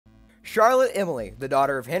Charlotte Emily, the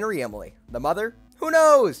daughter of Henry Emily. The mother? Who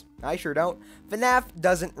knows? I sure don't. FNAF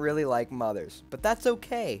doesn't really like mothers, but that's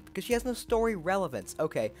okay, because she has no story relevance.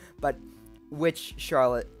 Okay, but which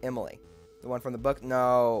Charlotte Emily? The one from the book?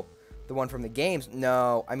 No. The one from the games?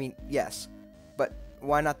 No. I mean, yes. But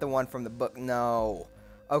why not the one from the book? No.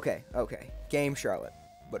 Okay. Game Charlotte.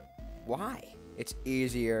 But why? It's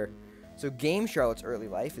easier. So Game Charlotte's early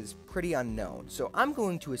life is pretty unknown, so I'm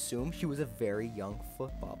going to assume she was a very young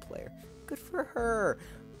football player. Good for her.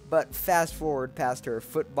 But fast forward past her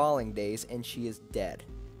footballing days, and she is dead.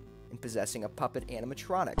 And possessing a puppet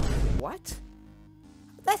animatronic. What?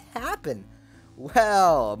 How did that happen?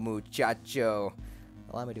 Well, muchacho,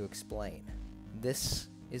 allow me to explain. This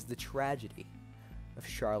is the tragedy of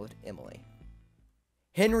Charlotte Emily.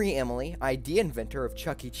 Henry Emily, idea inventor of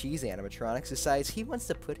Chuck E. Cheese animatronics, decides he wants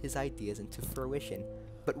to put his ideas into fruition.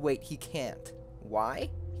 But wait, he can't. Why?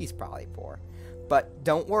 He's probably poor. But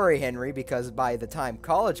don't worry, Henry, because by the time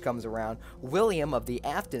college comes around, William of the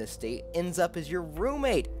Afton estate ends up as your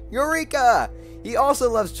roommate. Eureka! He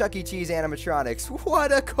also loves Chuck E. Cheese animatronics.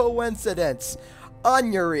 What a coincidence!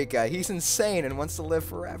 Eureka! He's insane and wants to live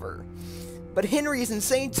forever. But Henry's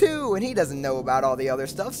insane too, and he doesn't know about all the other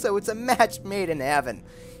stuff, so it's a match made in heaven.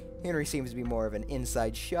 Henry seems to be more of an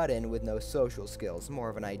inside shut-in with no social skills, more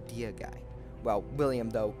of an idea guy. Well, William,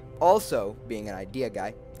 though, also being an idea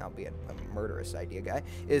guy, albeit a murderous idea guy,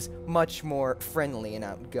 is much more friendly and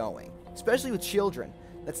outgoing. Especially with children.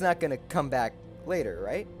 That's not going to come back later,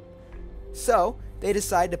 right? So, they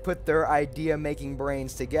decide to put their idea-making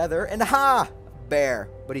brains together, and ha! Bear.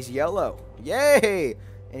 But he's yellow. Yay!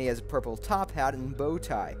 And he has a purple top hat and bow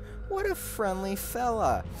tie. What a friendly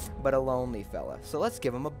fella. But a lonely fella. So let's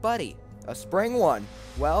give him a buddy. A spring one.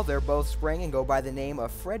 Well, they're both spring and go by the name of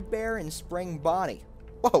Fredbear and Spring Bonnie.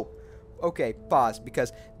 Whoa. Okay, pause,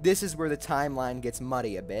 because this is where the timeline gets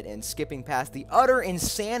muddy a bit, and skipping past the utter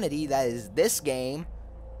insanity that is this game,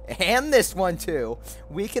 and this one too,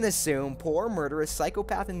 we can assume poor murderous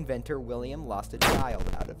psychopath inventor William lost a child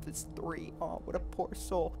out of his 3. Oh, what a poor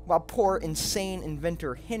soul. While poor insane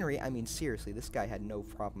inventor Henry, I mean seriously, this guy had no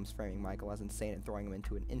problems framing Michael as insane and throwing him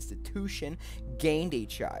into an institution, gained a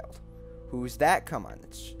child. Who's that? Come on,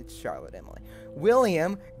 it's Charlotte Emily.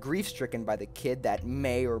 William, grief-stricken by the kid that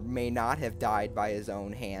may or may not have died by his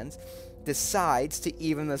own hands, decides to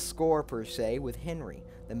even the score per se with Henry,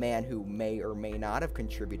 the man who may or may not have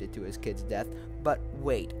contributed to his kid's death. But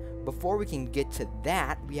wait, before we can get to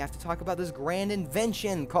that, we have to talk about this grand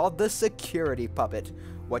invention called the security puppet.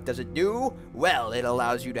 What does it do? Well, it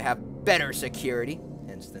allows you to have better security,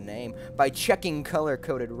 hence the name, by checking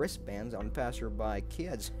color-coded wristbands on passerby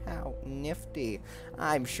kids. How nifty.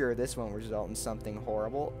 I'm sure this won't result in something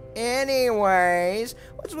horrible. Anyways,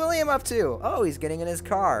 what's William up to? Oh, he's getting in his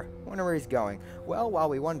car. Wonder where he's going. Well, while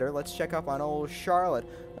we wonder, let's check up on old Charlotte.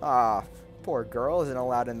 Ah, poor girl isn't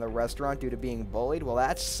allowed in the restaurant due to being bullied. Well,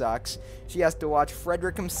 that sucks. She has to watch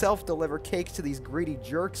Frederick himself deliver cakes to these greedy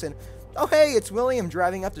jerks, and oh hey, it's William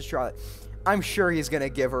driving up to Charlotte. I'm sure he's gonna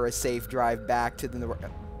give her a safe drive back to the...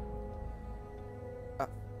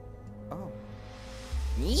 oh.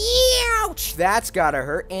 Ouch! That's gotta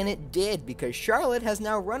hurt, and it did, because Charlotte has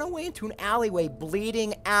now run away into an alleyway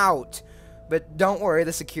bleeding out. But don't worry,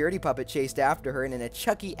 the security puppet chased after her, and in a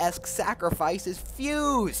Chucky-esque sacrifice is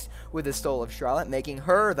fused with the soul of Charlotte, making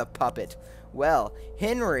her the puppet. Well,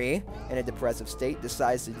 Henry, in a depressive state,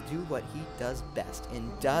 decides to do what he does best,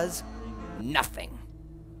 and does nothing.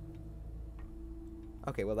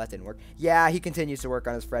 Okay, well, that didn't work. Yeah, he continues to work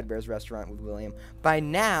on his Fredbear's restaurant with William. By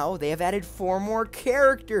now, they have added 4 more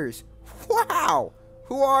characters. Wow!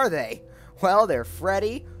 Who are they? Well, they're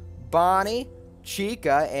Freddy, Bonnie,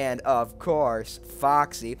 Chica, and, of course,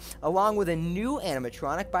 Foxy, along with a new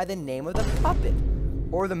animatronic by the name of the Puppet.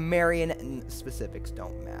 Or the Marion, specifics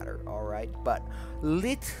don't matter, alright? But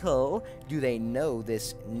little do they know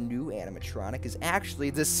this new animatronic is actually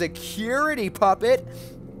the security puppet.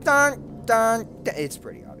 Dun, dun, dun. It's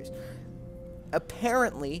pretty obvious.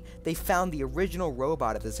 Apparently, they found the original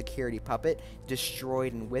robot of the security puppet,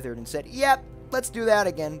 destroyed and withered, and said, yep, let's do that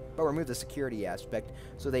again, but remove the security aspect.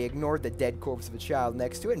 So they ignored the dead corpse of a child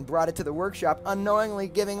next to it and brought it to the workshop, unknowingly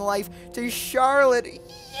giving life to Charlotte.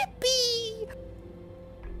 Yippee!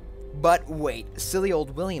 But wait, silly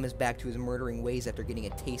old William is back to his murdering ways after getting a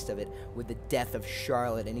taste of it with the death of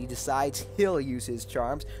Charlotte, and he decides he'll use his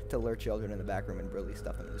charms to lure children in the back room and brutally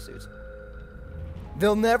stuff them in the suits.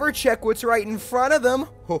 They'll never check what's right in front of them.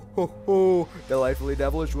 Ho, ho, ho. Delightfully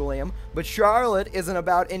devilish, William. But Charlotte isn't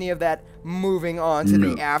about any of that moving on to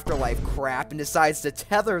the afterlife crap and decides to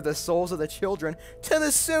tether the souls of the children to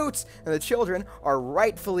the suits. And the children are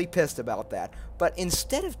rightfully pissed about that. But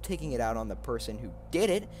instead of taking it out on the person who did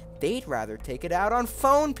it, they'd rather take it out on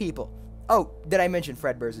phone people. Oh, did I mention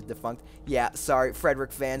Fredbear is defunct? Yeah, sorry,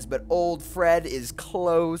 Frederick fans, but old Fred is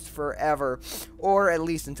closed forever. Or at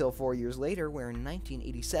least until 4 years later, where in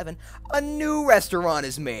 1987, a new restaurant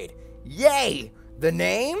is made. Yay! The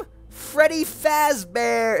name? Freddy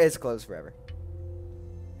Fazbear. It's closed forever.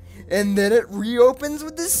 And then it reopens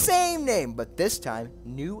with the same name, but this time,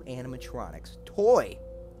 new animatronics. Toy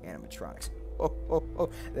animatronics. Oh, oh, oh,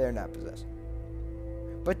 they're not possessed.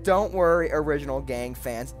 But don't worry, original gang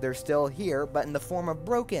fans, they're still here, but in the form of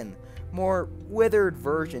broken, more withered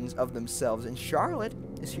versions of themselves. And Charlotte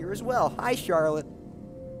is here as well. Hi, Charlotte.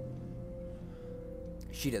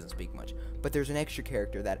 She doesn't speak much, but there's an extra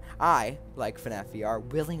character that I, like FNAF VR,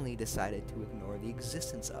 willingly decided to ignore the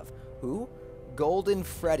existence of. Who? Golden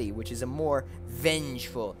Freddy, which is a more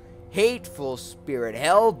vengeful, hateful spirit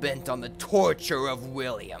hell-bent on the torture of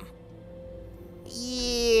William.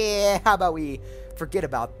 Yeah, how about we forget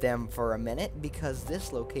about them for a minute, because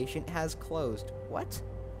this location has closed. What?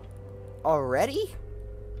 Already?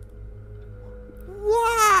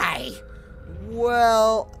 Why?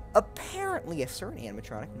 Well, apparently a certain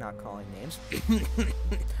animatronic, not calling names,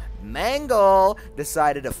 Mangle,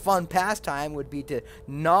 decided a fun pastime would be to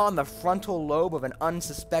gnaw on the frontal lobe of an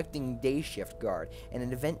unsuspecting day shift guard, in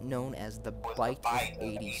an event known as the Bite of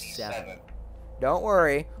 87. Don't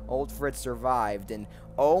worry, old Fritz survived, and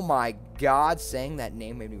oh my god, saying that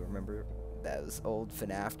name made me remember those old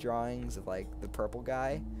FNAF drawings of, like, the purple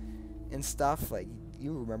guy and stuff. Like,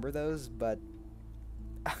 you remember those? But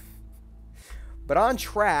on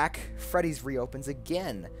track, Freddy's reopens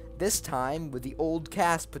again, this time with the old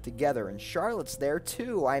cast put together, and Charlotte's there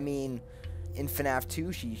too. I mean, in FNAF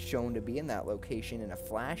 2, she's shown to be in that location in a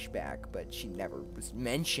flashback, but she never was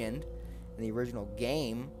mentioned in the original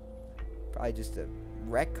game. Probably just a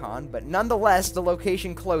retcon, but nonetheless, the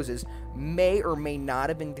location closes. May or may not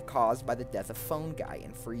have been caused by the death of Phone Guy,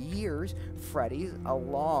 and for years, Freddy,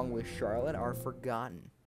 along with Charlotte, are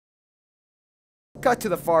forgotten. Cut to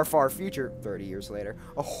the far, far future, 30 years later.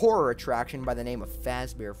 A horror attraction by the name of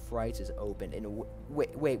Fazbear Frights is opened, and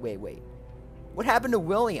wait. What happened to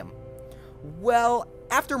William? Well,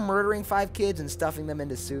 after murdering 5 kids and stuffing them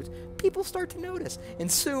into suits, people start to notice,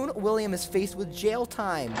 and soon William is faced with jail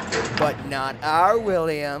time. But not our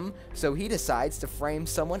William, so he decides to frame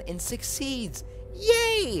someone and succeeds.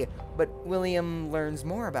 Yay! But William learns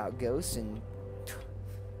more about ghosts and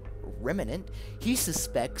Remnant. He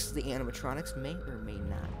suspects the animatronics may or may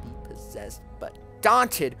not be possessed, but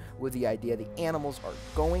daunted with the idea the animals are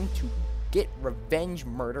going to get revenge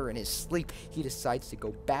murder in his sleep, he decides to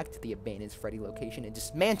go back to the abandoned Freddy location and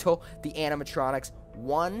dismantle the animatronics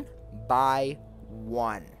one by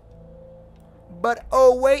one. But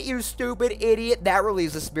oh wait, you stupid idiot, that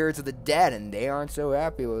relieves the spirits of the dead, and they aren't so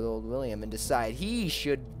happy with old William and decide he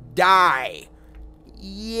should die.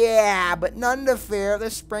 Yeah, but none to fear, the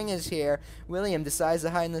spring is here. William decides to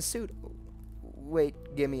hide in the suit. Wait,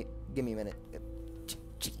 give me a minute.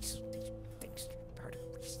 Jeez.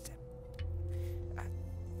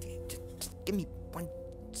 Give me 1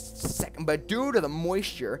 second. But due to the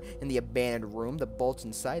moisture in the abandoned room, the bolts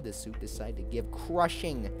inside the suit decide to give,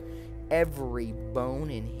 crushing every bone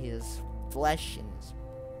in his flesh and his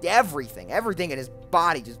everything in his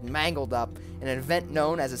body just mangled up in an event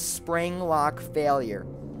known as a spring lock failure.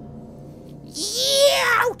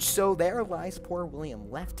 Ouch! So there lies poor William,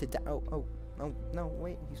 left to die. Oh, no,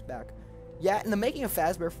 wait, he's back. Yeah, in the making of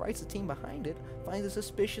Fazbear Frights, the team behind it finds a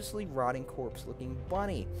suspiciously rotting corpse-looking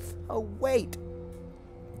bunny. Oh, wait.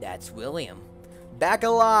 That's William. Back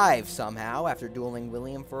alive, somehow, after dueling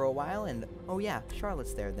William for a while, and, oh yeah,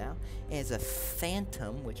 Charlotte's there now. As a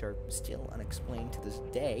phantom, which are still unexplained to this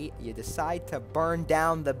day, you decide to burn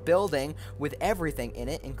down the building with everything in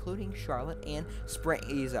it, including Charlotte and Spring.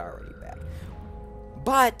 He's already back.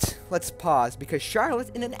 But let's pause, because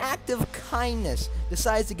Charlotte, in an act of kindness,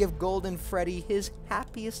 decides to give Golden Freddy his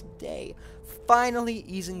happiest day, finally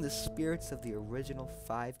easing the spirits of the original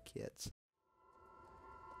 5 kids.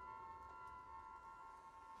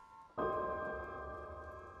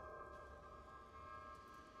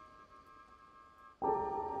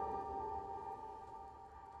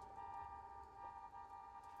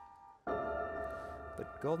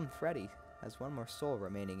 But Golden Freddy has one more soul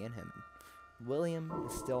remaining in him. William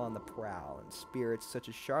is still on the prowl, and spirits such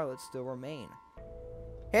as Charlotte still remain.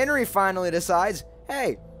 Henry finally decides,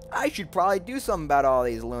 hey, I should probably do something about all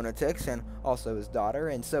these lunatics and also his daughter,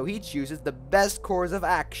 and so he chooses the best course of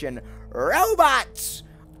action, robots!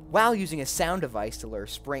 While using a sound device to lure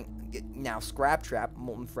now Scrap Trap,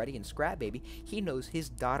 Molten Freddy, and Scrap Baby, he knows his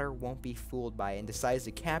daughter won't be fooled by it and decides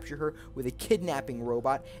to capture her with a kidnapping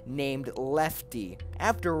robot named Lefty.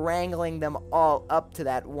 After wrangling them all up to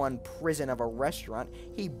that one prison of a restaurant,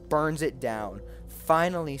 he burns it down,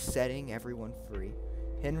 finally setting everyone free.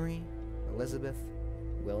 Henry, Elizabeth,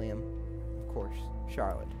 William, of course,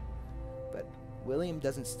 Charlotte. But William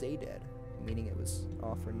doesn't stay dead, meaning it was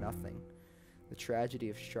all for nothing. The tragedy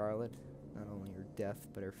of Charlotte, not only her death,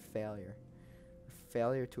 but her failure. Her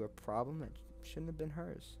failure to a problem that shouldn't have been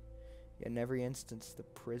hers. Yet in every instance, the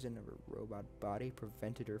prison of her robot body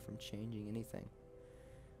prevented her from changing anything.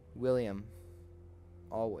 William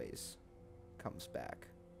always comes back.